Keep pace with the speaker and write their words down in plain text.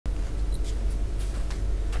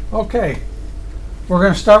Okay, we're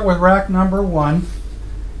going to start with rack number 1,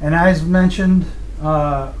 and as mentioned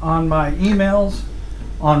on my emails,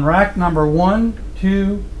 on rack number 1,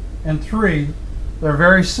 2, and 3, they're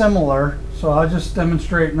very similar, so I'll just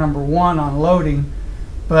demonstrate number 1 on loading,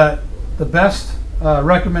 but the best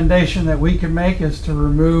recommendation that we can make is to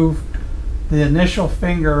remove the initial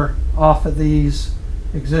finger off of these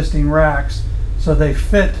existing racks so they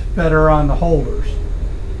fit better on the holders.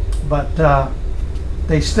 But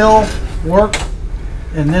they still work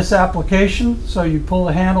in this application. So you pull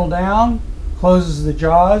the handle down, closes the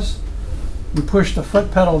jaws, you push the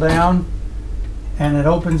foot pedal down, and it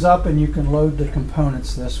opens up and you can load the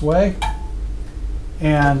components this way.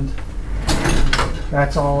 And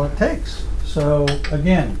that's all it takes. So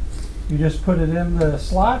again, you just put it in the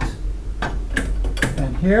slot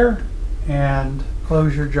and here and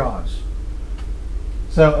close your jaws.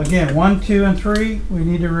 So again, 1, 2, and 3, we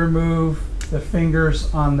need to remove the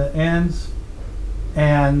fingers on the ends,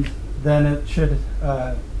 and then it should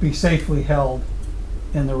be safely held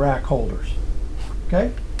in the rack holders.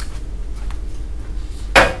 Okay?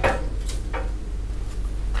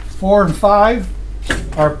 4 and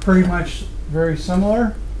 5 are pretty much very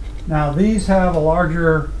similar. Now these have a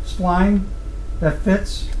larger spline that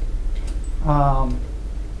fits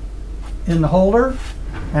in the holder,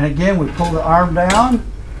 and again we pull the arm down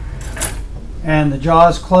and the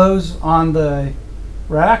jaws close on the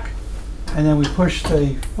rack, and then we push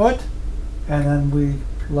the foot and then we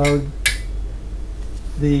load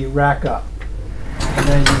the rack up, and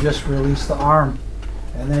then you just release the arm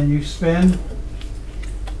and then you spin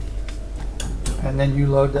and then you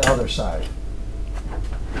load the other side.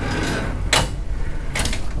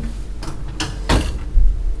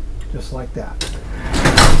 Just like that.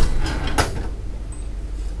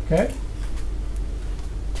 Okay.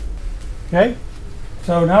 Okay.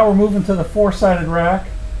 So now we're moving to the 4-sided rack,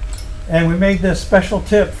 and we made this special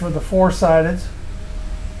tip for the 4-sided.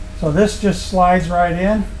 So this just slides right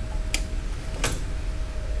in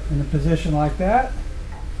a position like that.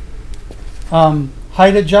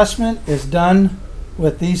 Height adjustment is done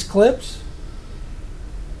with these clips,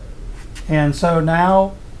 and so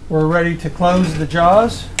now we're ready to close the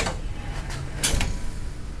jaws.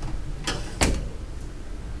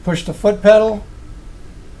 Push the foot pedal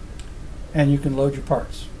and you can load your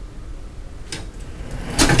parts.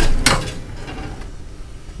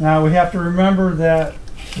 Now we have to remember that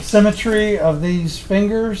the symmetry of these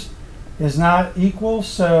fingers is not equal,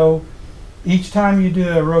 so each time you do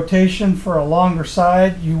a rotation for a longer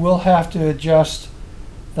side, you will have to adjust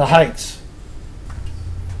the heights.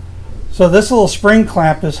 So this little spring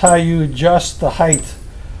clamp is how you adjust the height.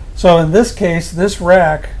 So in this case, this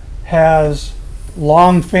rack has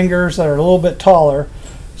long fingers that are a little bit taller.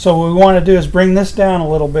 So what we want to do is bring this down a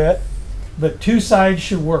little bit, but 2 sides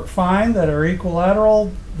should work fine that are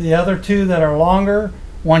equilateral. The other 2 that are longer,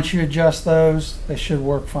 once you adjust those, they should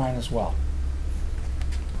work fine as well.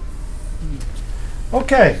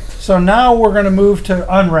 Okay, so now we're going to move to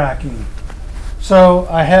unracking. So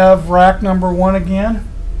I have rack number 1 again,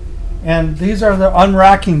 and these are the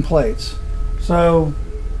unracking plates. So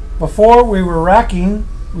before we were racking,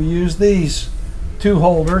 we used these 2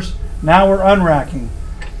 holders. Now we're unracking,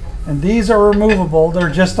 and these are removable.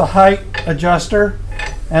 They're just a height adjuster,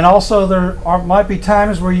 and also there might be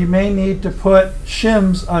times where you may need to put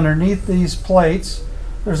shims underneath these plates.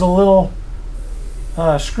 There's a little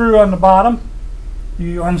screw on the bottom.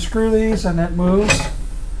 You unscrew these and it moves,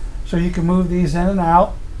 so you can move these in and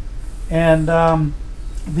out, and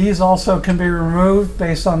these also can be removed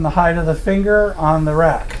based on the height of the finger on the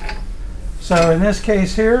rack. So in this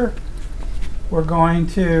case here, we're going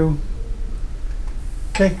to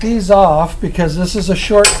take these off because this is a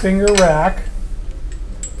short finger rack.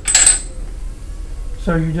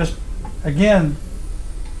 So you just, again,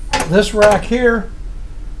 this rack here,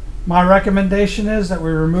 my recommendation is that we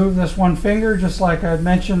remove this 1 finger, just like I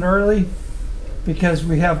mentioned earlier, because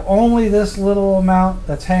we have only this little amount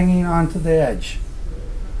that's hanging onto the edge.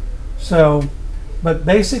 So, but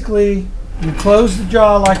basically, you close the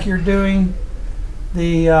jaw like you're doing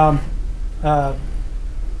the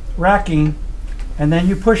racking, and then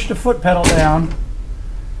you push the foot pedal down,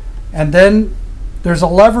 and then there's a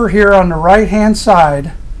lever here on the right hand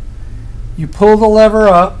side. You pull the lever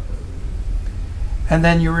up and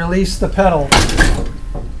then you release the pedal,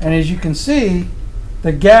 and as you can see,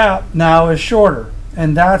 the gap now is shorter,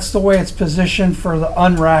 and that's the way it's positioned for the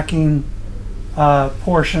unracking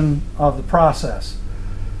portion of the process.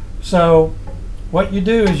 So what you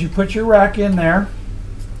do is you put your rack in there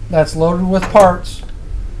that's loaded with parts,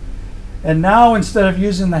 and now instead of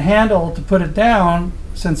using the handle to put it down,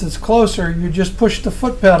 since it's closer, you just push the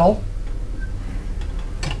foot pedal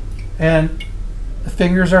and the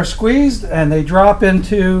fingers are squeezed and they drop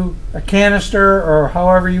into a canister or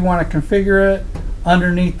however you want to configure it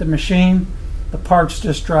underneath the machine. The parts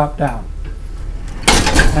just drop down.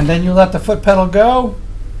 And then you let the foot pedal go,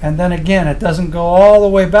 and then again, it doesn't go all the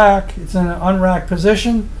way back. It's in an unracked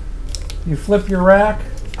position. You flip your rack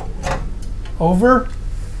over,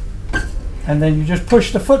 and then you just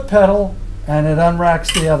push the foot pedal and it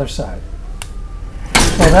unracks the other side.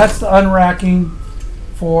 So that's the unracking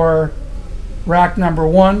for rack number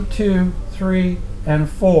 1, 2, 3, and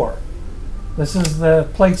 4. This is the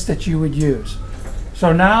plates that you would use.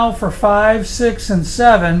 So now for 5, 6, and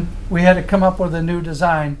 7, we had to come up with a new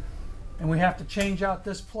design, and we have to change out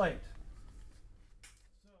this plate.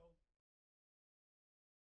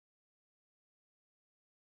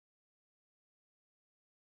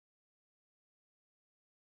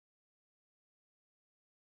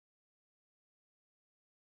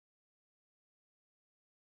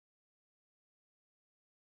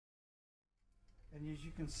 And as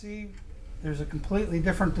you can see, there's a completely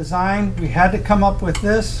different design. We had to come up with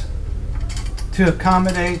this to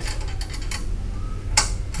accommodate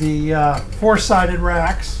the four-sided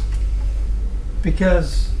racks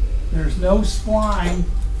because there's no spline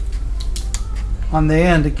on the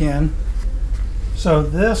end again. So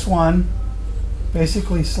this one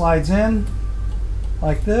basically slides in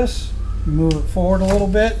like this. You move it forward a little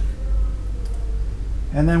bit,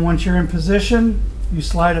 and then once you're in position, you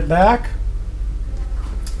slide it back.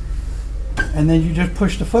 And then you just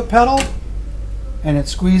push the foot pedal and it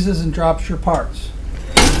squeezes and drops your parts.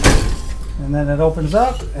 And then it opens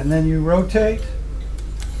up and then you rotate.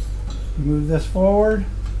 You move this forward.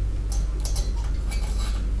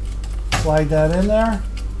 Slide that in there.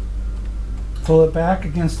 Pull it back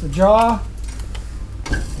against the jaw.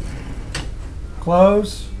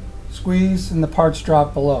 Close, squeeze, and the parts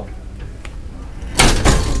drop below.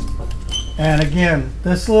 And again,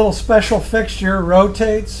 this little special fixture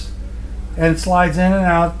rotates and slides in and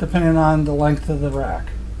out depending on the length of the rack.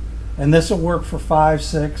 And this will work for 5,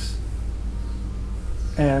 6,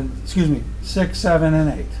 and 6, 7,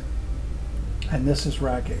 and 8. And this is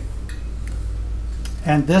rack 8.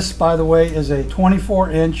 And this, by the way, is a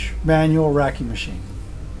 24-inch manual racking machine.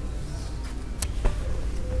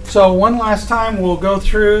 So one last time we'll go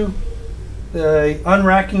through the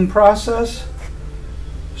unracking process.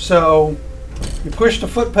 So you push the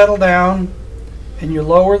foot pedal down and you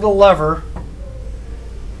lower the lever,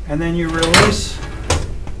 and then you release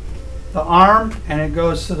the arm and it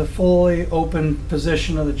goes to the fully open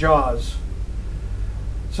position of the jaws.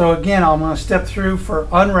 So again, I'm going to step through for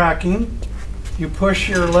unracking. You push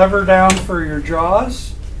your lever down for your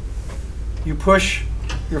jaws, you push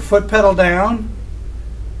your foot pedal down,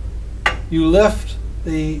 you lift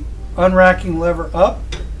the unracking lever up,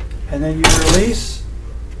 and then you release,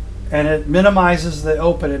 and it minimizes the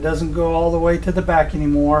open. It doesn't go all the way to the back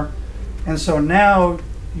anymore. And so now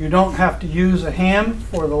you don't have to use a hand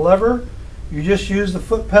for the lever. You just use the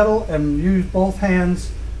foot pedal and use both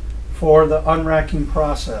hands for the unracking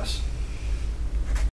process.